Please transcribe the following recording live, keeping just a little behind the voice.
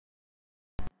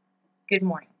Good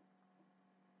morning.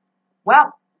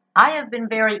 Well, I have been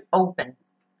very open,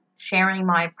 sharing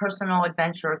my personal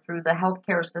adventure through the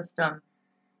healthcare system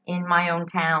in my own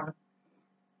town,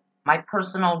 my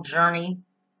personal journey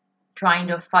trying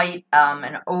to fight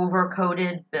an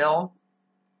overcoded bill.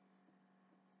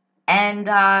 And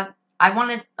I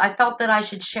felt that I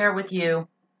should share with you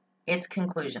its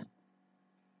conclusion.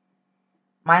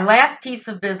 My last piece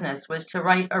of business was to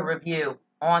write a review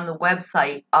on the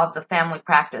website of the family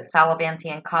practice, Salavanti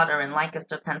and Cotter in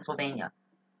Lancaster, Pennsylvania,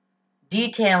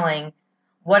 detailing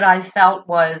what I felt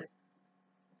was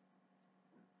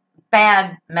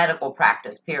bad medical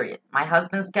practice, period. My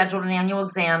husband scheduled an annual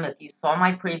exam. If you saw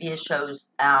my previous shows,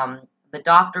 the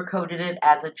doctor coded it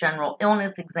as a general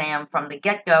illness exam from the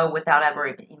get-go without ever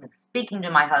even speaking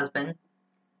to my husband.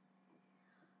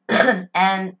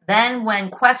 And then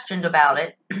when questioned about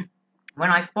it,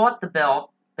 when I fought the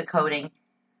bill, the coding,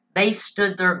 they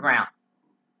stood their ground.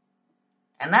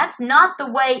 And that's not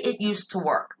the way it used to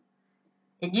work.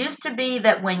 It used to be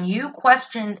that when you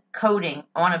questioned coding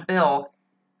on a bill,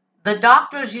 the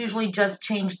doctors usually just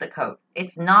change the code.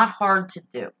 It's not hard to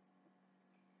do.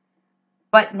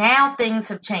 But now things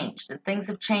have changed, and things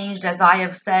have changed, as I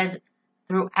have said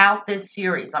throughout this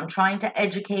series. I'm trying to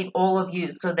educate all of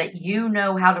you so that you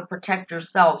know how to protect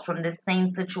yourselves from this same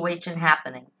situation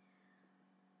happening.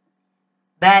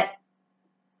 That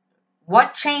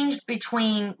what changed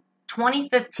between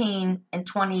 2015 and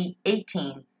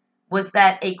 2018 was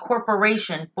that a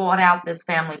corporation bought out this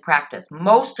family practice.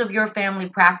 Most of your family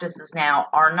practices now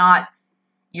are not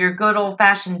your good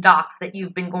old-fashioned docs that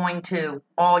you've been going to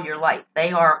all your life.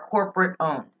 They are corporate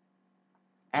owned.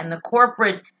 And the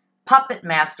corporate puppet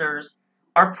masters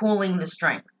are pulling the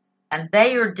strings. And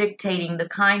they are dictating the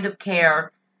kind of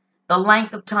care, the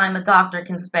length of time a doctor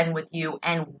can spend with you,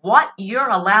 and what you're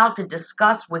allowed to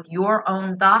discuss with your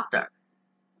own doctor.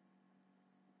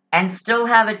 And still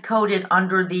have it coded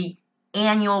under the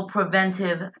annual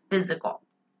preventive physical.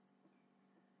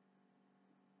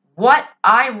 What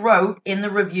I wrote in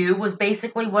the review was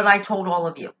basically what I told all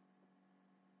of you.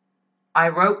 I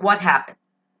wrote what happened.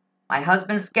 My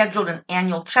husband scheduled an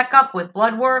annual checkup with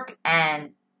blood work,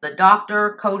 and the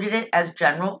doctor coded it as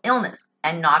general illness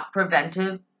and not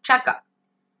preventive checkup.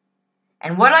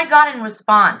 And what I got in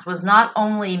response was not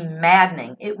only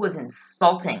maddening, it was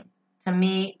insulting to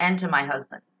me and to my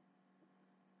husband.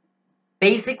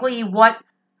 Basically,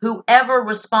 whoever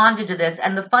responded to this,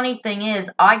 and the funny thing is,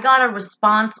 I got a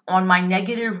response on my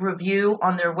negative review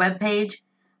on their webpage.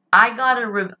 I got a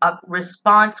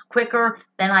response quicker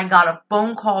than I got a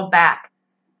phone call back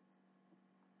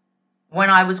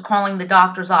when I was calling the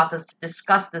doctor's office to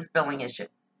discuss this billing issue. It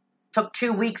took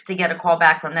 2 weeks to get a call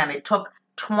back from them. It took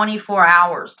 24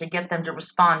 hours to get them to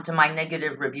respond to my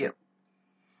negative review.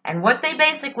 And what they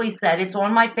basically said, it's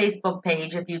on my Facebook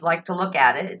page if you'd like to look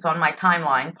at it. It's on my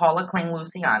timeline, Paula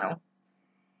Luciano.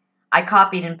 I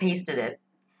copied and pasted it.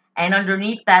 And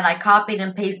underneath that, I copied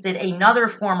and pasted another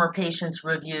former patient's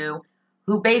review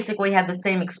who basically had the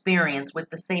same experience with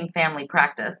the same family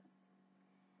practice.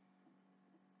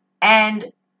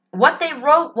 And what they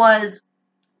wrote was,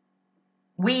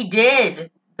 we did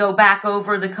go back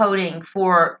over the coding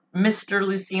for Mr.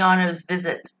 Luciano's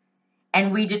visit,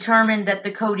 and we determined that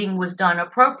the coding was done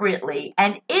appropriately.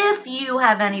 And if you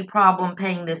have any problem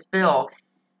paying this bill,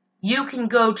 you can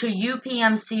go to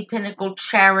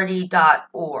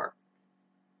upmcpinnaclecharity.org.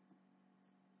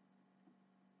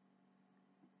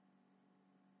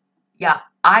 Yeah,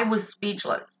 I was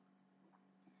speechless.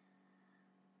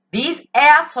 These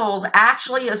assholes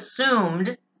actually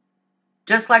assumed,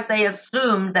 just like they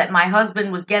assumed that my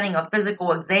husband was getting a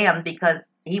physical exam because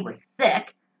he was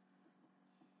sick,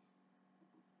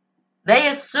 they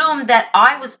assumed that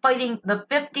I was fighting the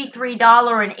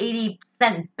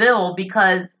 $53.80 bill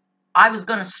because I was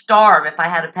going to starve if I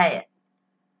had to pay it.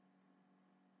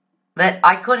 That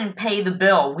I couldn't pay the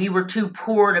bill. We were too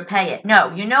poor to pay it.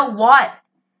 No, you know what?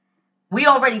 We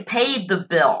already paid the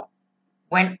bill.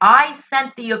 When I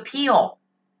sent the appeal,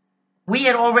 we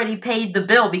had already paid the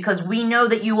bill because we know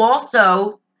that you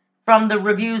also, from the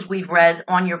reviews we've read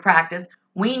on your practice,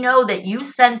 we know that you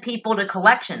send people to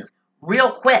collections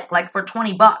real quick, like for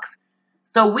 20 bucks.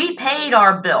 So we paid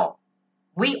our bill.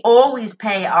 We always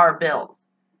pay our bills.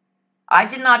 I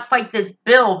did not fight this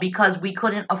bill because we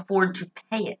couldn't afford to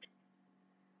pay it.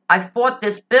 I fought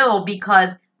this bill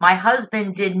because my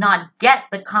husband did not get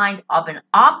the kind of an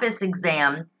office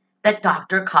exam that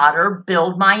Dr. Cotter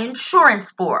billed my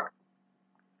insurance for.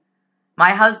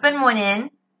 My husband went in.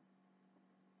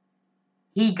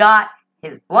 He got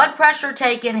his blood pressure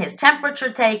taken, his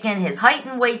temperature taken, his height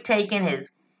and weight taken,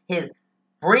 his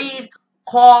breathe,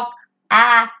 cough,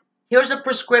 Here's a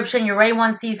prescription. Your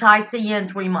A1C's high. See you in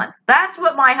 3 months. That's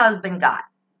what my husband got.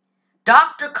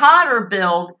 Dr. Cotter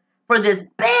billed for this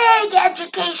big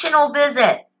educational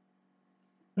visit.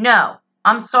 No,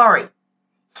 I'm sorry.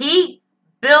 He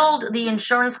billed the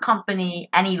insurance company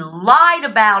and he lied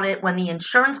about it when the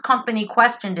insurance company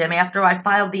questioned him after I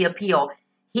filed the appeal.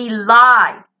 He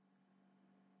lied.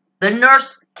 The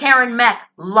nurse, Karen Meck,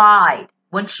 lied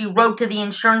when she wrote to the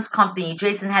insurance company,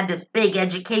 Jason had this big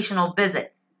educational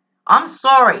visit. I'm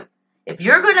sorry. If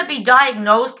you're going to be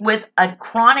diagnosed with a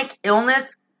chronic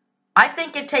illness, I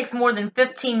think it takes more than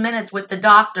 15 minutes with the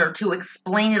doctor to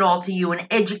explain it all to you and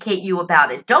educate you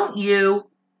about it. Don't you?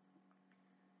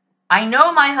 I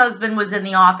know my husband was in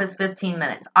the office 15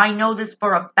 minutes. I know this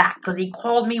for a fact because he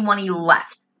called me when he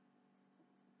left.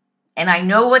 And I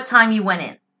know what time he went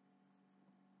in.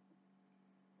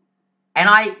 And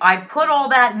I put all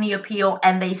that in the appeal,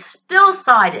 and they still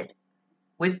sided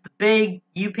with the big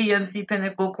UPMC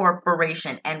Pinnacle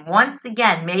Corporation. And once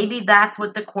again, maybe that's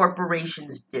what the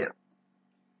corporations do.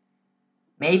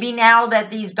 Maybe now that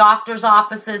these doctors'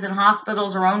 offices and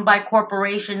hospitals are owned by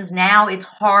corporations, now it's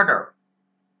harder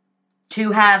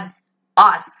to have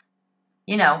us,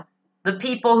 the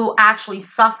people who actually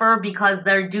suffer because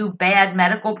they do bad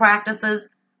medical practices,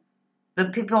 the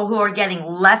people who are getting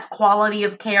less quality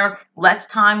of care, less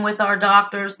time with our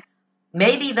doctors.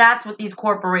 Maybe that's what these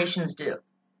corporations do.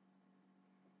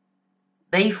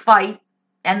 They fight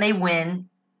and they win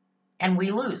and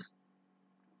we lose.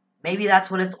 Maybe that's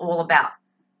what it's all about.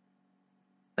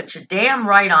 But you're damn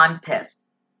right I'm pissed.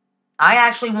 I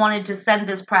actually wanted to send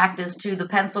this practice to the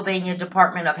Pennsylvania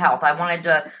Department of Health. I wanted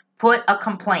to put a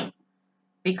complaint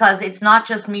because it's not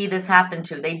just me this happened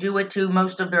to. They do it to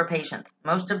most of their patients.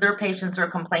 Most of their patients are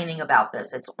complaining about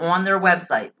this. It's on their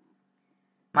website.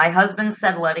 My husband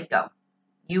said, let it go.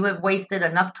 You have wasted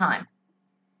enough time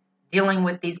dealing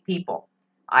with these people.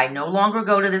 I no longer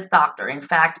go to this doctor. In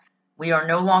fact, we are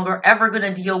no longer ever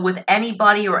going to deal with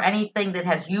anybody or anything that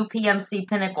has UPMC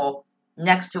Pinnacle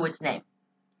next to its name.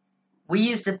 We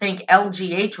used to think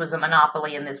LGH was a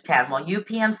monopoly in this town. Well,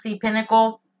 UPMC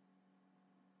Pinnacle,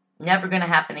 never going to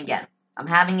happen again. I'm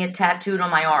having it tattooed on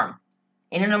my arm.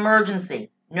 In an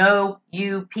emergency, no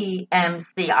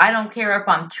UPMC. I don't care if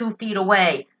I'm 2 feet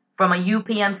away from a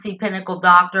UPMC Pinnacle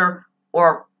doctor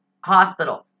or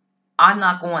hospital. I'm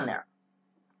not going there.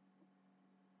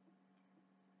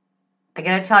 I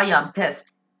gotta tell you, I'm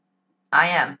pissed. I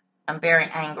am. I'm very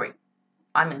angry.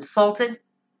 I'm insulted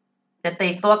that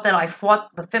they thought that I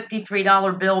fought the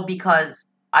 $53 bill because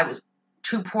I was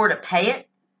too poor to pay it.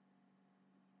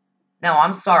 No,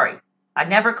 I'm sorry. I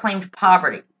never claimed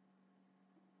poverty.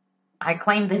 I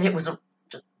claimed that it was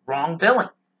just wrong billing.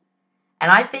 And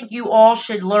I think you all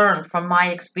should learn from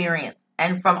my experience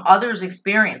and from others'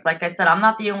 experience. Like I said, I'm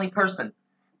not the only person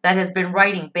that has been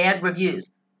writing bad reviews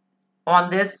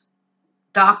on this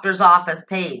doctor's office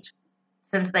page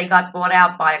since they got bought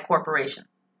out by a corporation.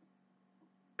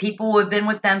 People who have been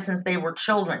with them since they were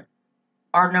children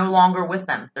are no longer with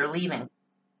them. They're leaving.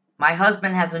 My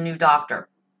husband has a new doctor.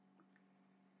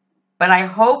 But I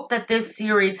hope that this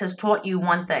series has taught you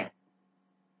one thing.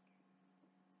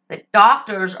 That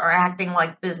doctors are acting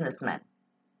like businessmen.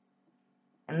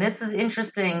 And this is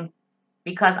interesting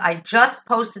because I just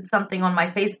posted something on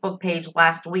my Facebook page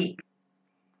last week.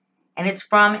 And it's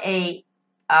from a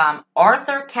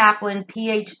Arthur Kaplan,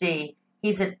 PhD.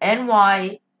 He's at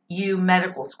NYU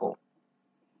Medical School.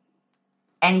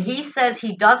 And he says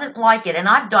he doesn't like it. And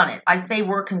I've done it. I say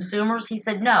we're consumers. He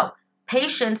said, no,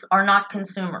 patients are not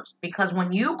consumers. Because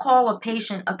when you call a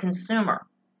patient a consumer,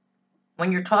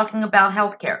 when you're talking about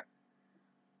healthcare,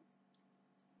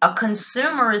 a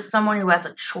consumer is someone who has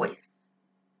a choice.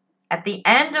 At the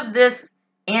end of this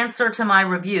answer to my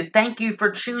review, thank you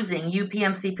for choosing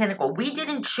UPMC Pinnacle. We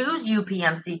didn't choose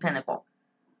UPMC Pinnacle.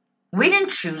 We didn't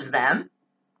choose them.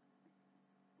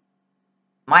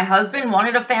 My husband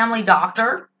wanted a family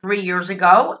doctor 3 years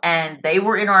ago, and they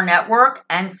were in our network,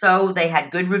 and so they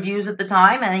had good reviews at the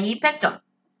time, and he picked them.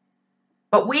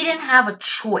 But we didn't have a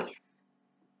choice.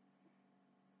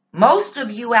 Most of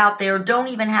you out there don't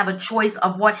even have a choice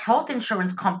of what health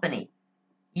insurance company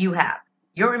you have.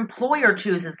 Your employer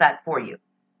chooses that for you.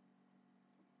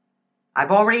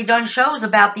 I've already done shows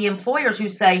about the employers who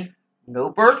say, no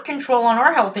birth control on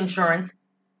our health insurance.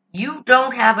 You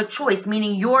don't have a choice,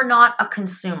 meaning you're not a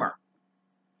consumer.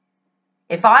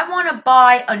 If I want to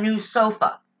buy a new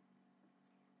sofa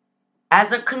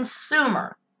as a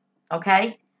consumer,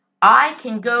 okay, I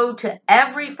can go to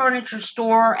every furniture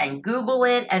store and Google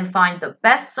it and find the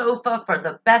best sofa for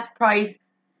the best price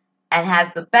and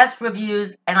has the best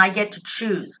reviews, and I get to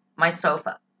choose my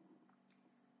sofa.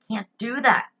 Can't do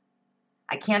that.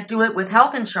 I can't do it with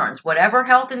health insurance. Whatever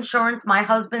health insurance my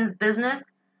husband's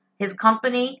business, his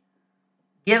company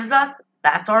gives us,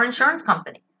 that's our insurance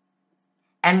company.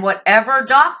 And whatever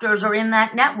doctors are in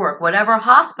that network, whatever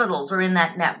hospitals are in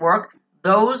that network,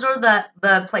 those are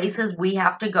the places we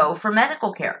have to go for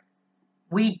medical care.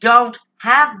 We don't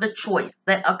have the choice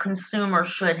that a consumer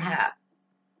should have.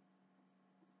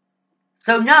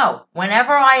 So no,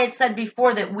 whenever I had said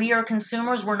before that we are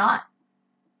consumers, we're not.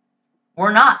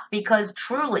 We're not, because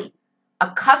truly,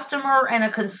 a customer and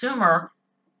a consumer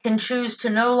can choose to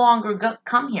no longer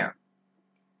come here.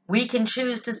 We can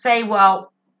choose to say,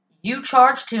 well, you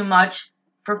charge too much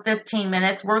for 15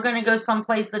 minutes. We're going to go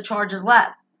someplace that charges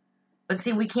less. But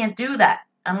see, we can't do that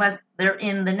unless they're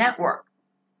in the network.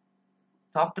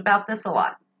 Talked about this a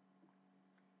lot.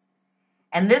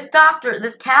 And this doctor,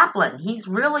 this Kaplan, he's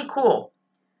really cool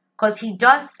because he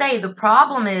does say the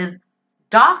problem is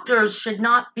doctors should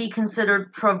not be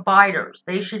considered providers.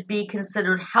 They should be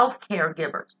considered healthcare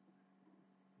givers.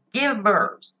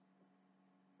 Givers.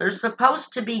 They're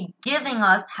supposed to be giving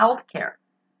us healthcare.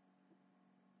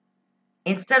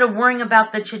 Instead of worrying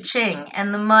about the cha-ching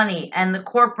and the money and the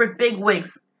corporate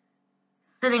bigwigs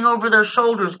sitting over their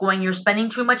shoulders going, you're spending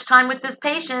too much time with this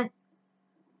patient.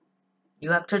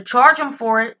 You have to charge them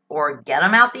for it or get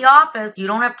them out the office. You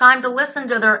don't have time to listen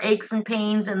to their aches and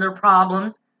pains and their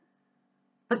problems.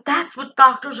 But that's what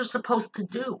doctors are supposed to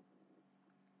do.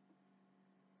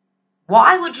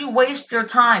 Why would you waste your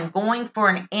time going for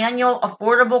an annual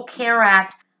Affordable Care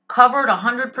Act covered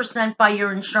 100% by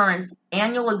your insurance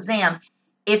annual exam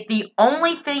if the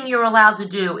only thing you're allowed to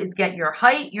do is get your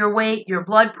height, your weight, your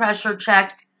blood pressure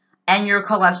checked, and your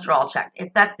cholesterol checked?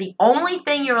 If that's the only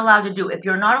thing you're allowed to do, if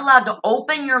you're not allowed to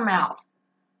open your mouth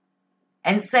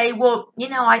and say, well, you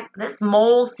know, this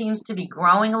mole seems to be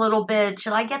growing a little bit.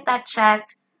 Should I get that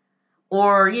checked?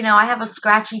 Or, you know, I have a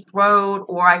scratchy throat,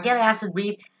 or I get acid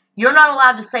reflux. You're not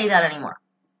allowed to say that anymore.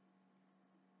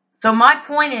 So my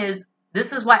point is,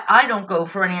 this is why I don't go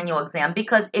for an annual exam,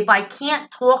 because if I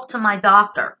can't talk to my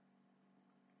doctor,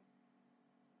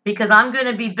 because I'm going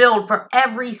to be billed for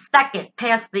every second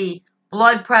past the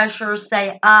blood pressure,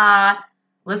 say,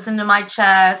 listen to my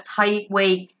chest, height,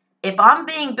 weight. If I'm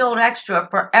being billed extra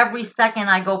for every second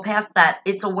I go past that,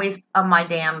 it's a waste of my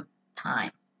damn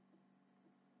time.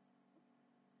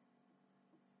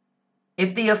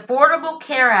 If the Affordable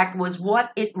Care Act was what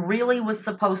it really was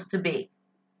supposed to be,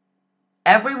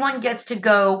 everyone gets to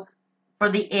go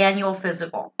for the annual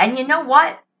physical. And you know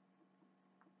what?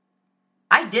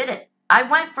 I did it. I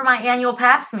went for my annual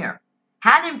pap smear.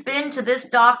 Hadn't been to this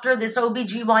doctor, this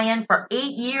OBGYN, for 8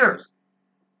 years.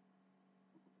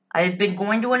 I had been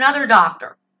going to another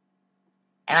doctor.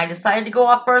 And I decided to go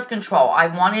off birth control. I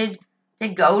wanted to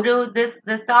go to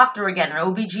this doctor again, an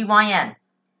OBGYN.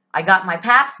 I got my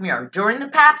pap smear. During the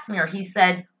pap smear, he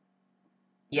said,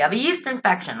 you have a yeast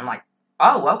infection. I'm like,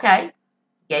 oh, okay.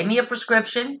 Gave me a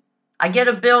prescription. I get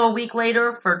a bill a week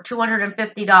later for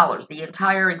 $250, the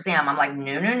entire exam. I'm like,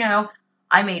 no.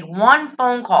 I made one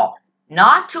phone call,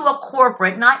 not to a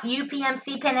corporate, not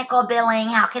UPMC Pinnacle Billing.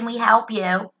 How can we help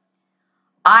you?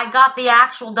 I got the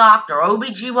actual doctor,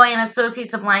 OBGYN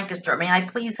Associates of Lancaster. May I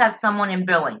please have someone in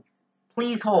billing?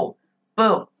 Please hold.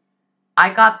 Boom.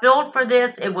 I got billed for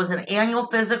this. It was an annual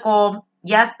physical.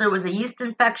 Yes, there was a yeast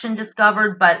infection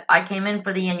discovered, but I came in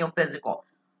for the annual physical.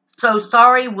 So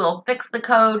sorry, we'll fix the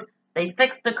code. They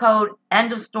fixed the code.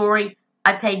 End of story.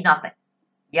 I paid nothing.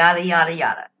 Yada, yada,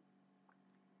 yada.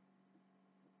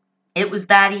 It was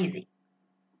that easy.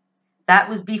 That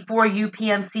was before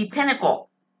UPMC Pinnacle,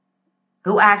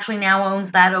 who actually now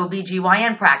owns that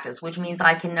OBGYN practice, which means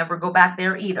I can never go back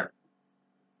there either.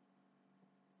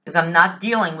 Because I'm not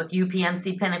dealing with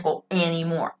UPMC Pinnacle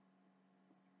anymore.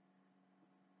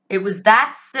 It was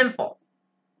that simple.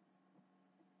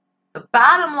 The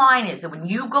bottom line is that when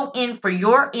you go in for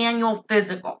your annual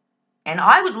physical, and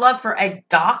I would love for a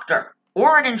doctor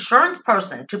or an insurance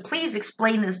person to please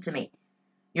explain this to me,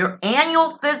 your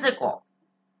annual physical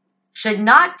should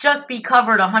not just be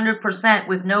covered 100%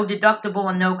 with no deductible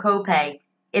and no copay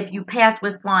if you pass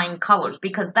with flying colors,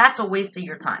 because that's a waste of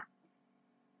your time.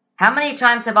 How many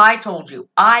times have I told you,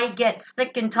 I get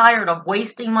sick and tired of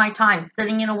wasting my time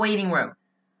sitting in a waiting room,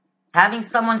 having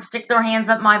someone stick their hands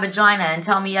up my vagina and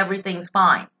tell me everything's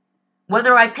fine.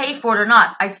 Whether I pay for it or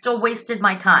not, I still wasted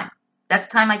my time. That's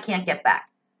time I can't get back.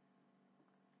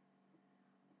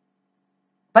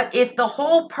 But if the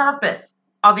whole purpose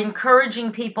of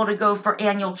encouraging people to go for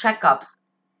annual checkups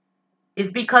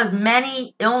is because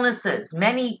many illnesses,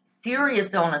 many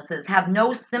serious illnesses, have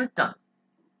no symptoms,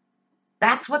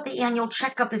 that's what the annual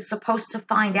checkup is supposed to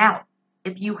find out.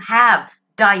 If you have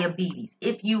diabetes,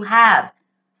 if you have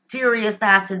serious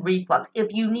acid reflux, if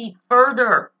you need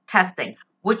further testing,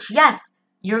 which, yes,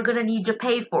 you're going to need to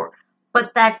pay for,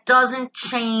 but that doesn't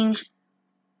change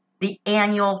the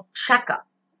annual checkup.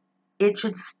 It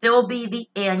should still be the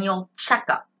annual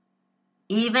checkup,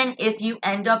 even if you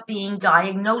end up being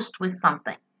diagnosed with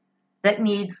something that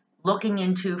needs looking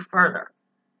into further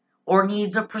or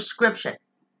needs a prescription.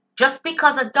 Just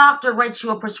because a doctor writes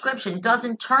you a prescription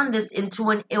doesn't turn this into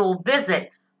an ill visit,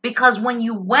 because when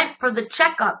you went for the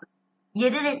checkup,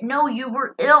 you didn't know you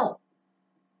were ill.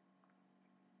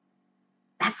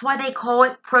 That's why they call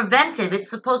it preventive.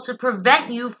 It's supposed to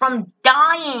prevent you from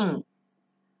dying.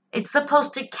 It's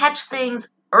supposed to catch things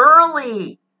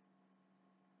early.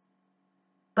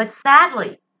 But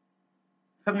sadly,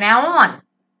 from now on,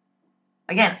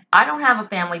 again, I don't have a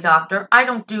family doctor. I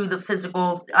don't do the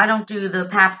physicals. I don't do the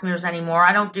pap smears anymore.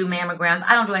 I don't do mammograms.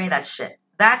 I don't do any of that shit.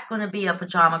 That's going to be a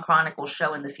Pajama Chronicles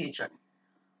show in the future.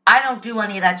 I don't do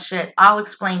any of that shit. I'll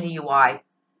explain to you why.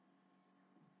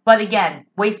 But again,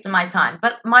 wasting my time.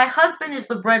 But my husband is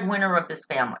the breadwinner of this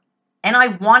family. And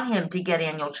I want him to get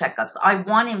annual checkups. I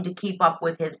want him to keep up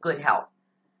with his good health.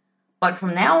 But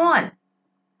from now on,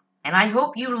 and I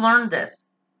hope you learned this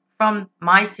from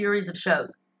my series of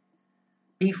shows,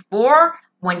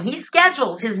 when he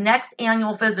schedules his next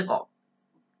annual physical,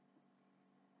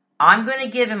 I'm going to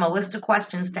give him a list of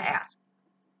questions to ask.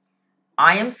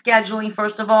 I am scheduling,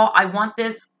 first of all, I want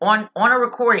this on a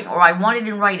recording, or I want it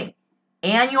in writing.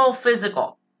 Annual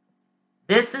physical.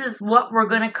 This is what we're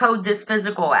going to code this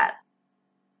physical as.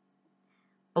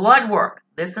 Blood work.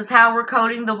 This is how we're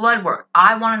coding the blood work.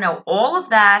 I want to know all of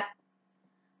that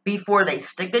before they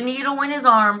stick a needle in his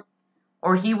arm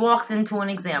or he walks into an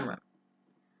exam room.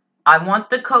 I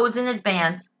want the codes in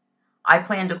advance. I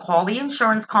plan to call the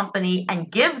insurance company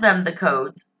and give them the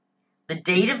codes, the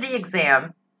date of the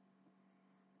exam,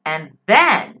 and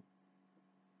then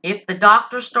if the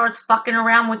doctor starts fucking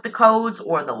around with the codes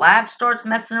or the lab starts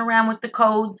messing around with the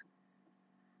codes,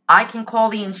 I can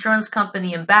call the insurance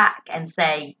company and back and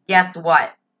say, guess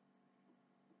what?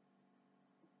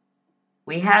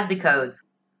 We had the codes.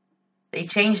 They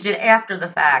changed it after the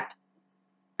fact.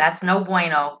 That's no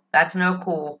bueno. That's no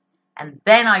cool. And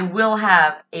then I will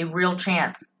have a real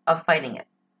chance of fighting it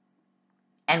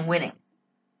and winning.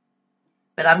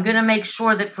 But I'm going to make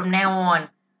sure that from now on,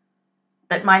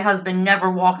 that my husband never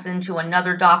walks into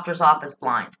another doctor's office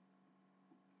blind.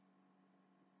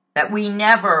 That we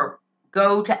never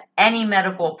go to any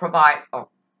medical provider or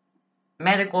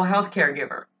medical health care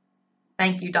giver.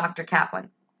 Thank you, Dr. Kaplan.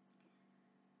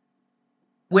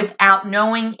 Without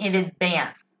knowing in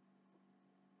advance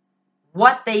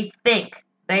what they think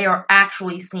they are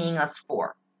actually seeing us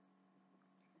for.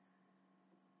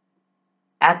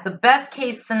 At the best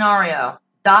case scenario,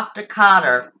 Dr.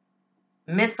 Cotter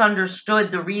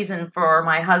misunderstood the reason for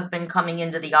my husband coming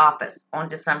into the office on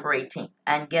December 18th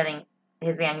and getting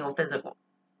his annual physical.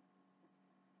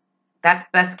 That's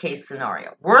best case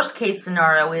scenario. Worst case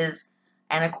scenario is,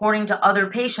 and according to other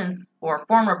patients or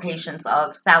former patients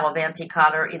of Salavanti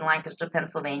Cotter in Lancaster,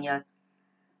 Pennsylvania,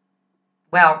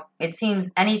 well, it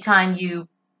seems anytime you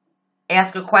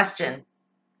ask a question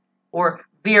or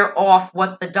veer off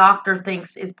what the doctor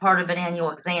thinks is part of an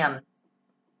annual exam,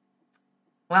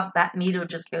 well, that meter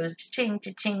just goes cha-ching,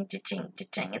 cha-ching, cha-ching,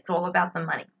 cha-ching. It's all about the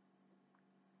money.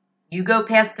 You go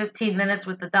past 15 minutes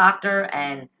with the doctor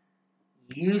and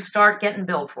you start getting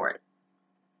billed for it.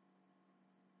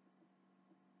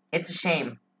 It's a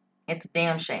shame. It's a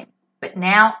damn shame. But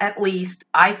now, at least,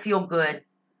 I feel good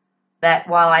that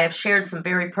while I have shared some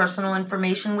very personal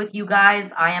information with you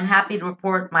guys, I am happy to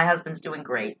report my husband's doing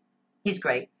great. He's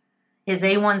great. His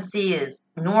A1C is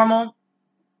normal.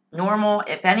 Normal.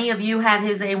 If any of you had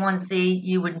his A1C,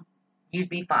 you'd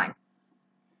be fine.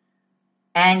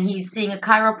 And he's seeing a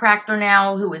chiropractor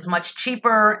now who is much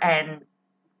cheaper and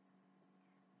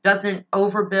doesn't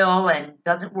overbill and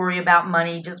doesn't worry about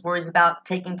money, just worries about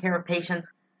taking care of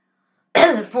patients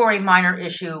for a minor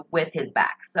issue with his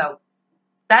back. So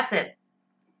that's it.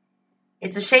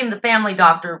 It's a shame the family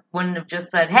doctor wouldn't have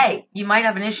just said, hey, you might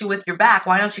have an issue with your back.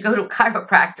 Why don't you go to a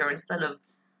chiropractor instead of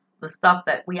the stuff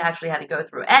that we actually had to go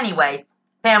through. Anyway,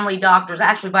 family doctors,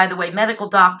 actually, by the way, medical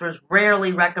doctors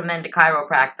rarely recommend a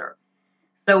chiropractor.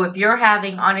 So if you're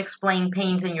having unexplained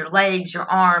pains in your legs, your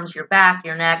arms, your back,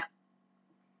 your neck,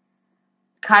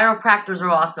 chiropractors are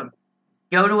awesome.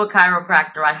 Go to a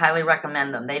chiropractor. I highly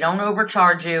recommend them. They don't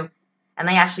overcharge you, and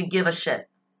they actually give a shit.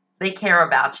 They care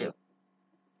about you.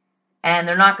 And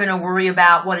they're not going to worry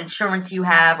about what insurance you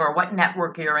have or what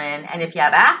network you're in. And if you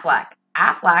have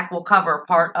Aflac will cover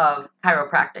part of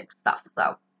chiropractic stuff.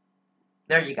 So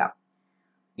there you go.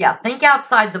 Yeah, think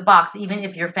outside the box, even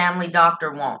if your family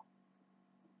doctor won't.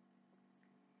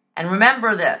 And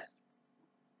remember this,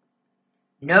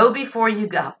 know before you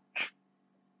go.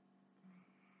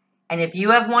 And if you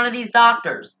have one of these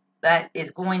doctors that is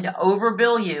going to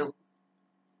overbill you,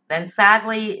 then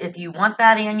sadly, if you want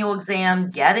that annual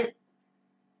exam, get it.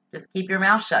 Just keep your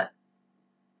mouth shut.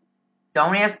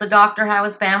 Don't ask the doctor how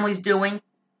his family's doing.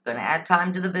 Going to add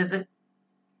time to the visit.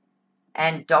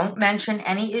 And don't mention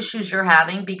any issues you're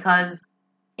having because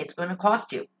it's going to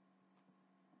cost you.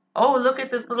 Oh, look at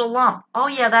this little lump. Oh,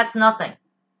 yeah, that's nothing.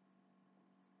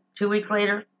 2 weeks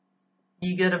later,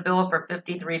 you get a bill for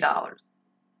 $53.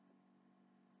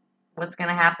 What's going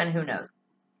to happen? Who knows?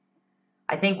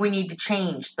 I think we need to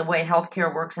change the way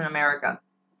healthcare works in America.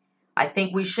 I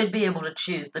think we should be able to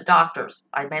choose the doctors.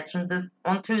 I mentioned this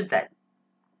on Tuesday.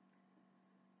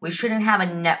 We shouldn't have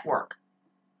a network.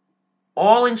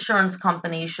 All insurance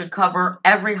companies should cover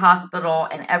every hospital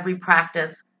and every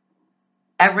practice,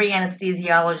 every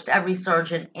anesthesiologist, every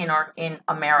surgeon in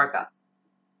America.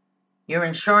 Your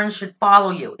insurance should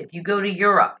follow you. If you go to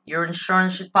Europe, your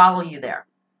insurance should follow you there.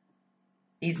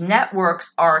 These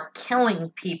networks are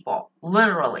killing people,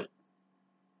 literally.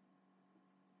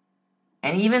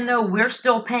 And even though we're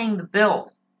still paying the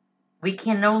bills, we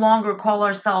can no longer call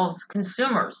ourselves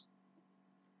consumers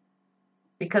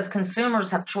because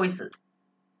consumers have choices.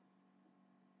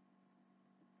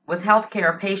 With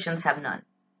healthcare, patients have none.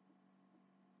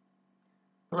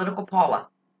 Political Paula,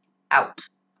 out.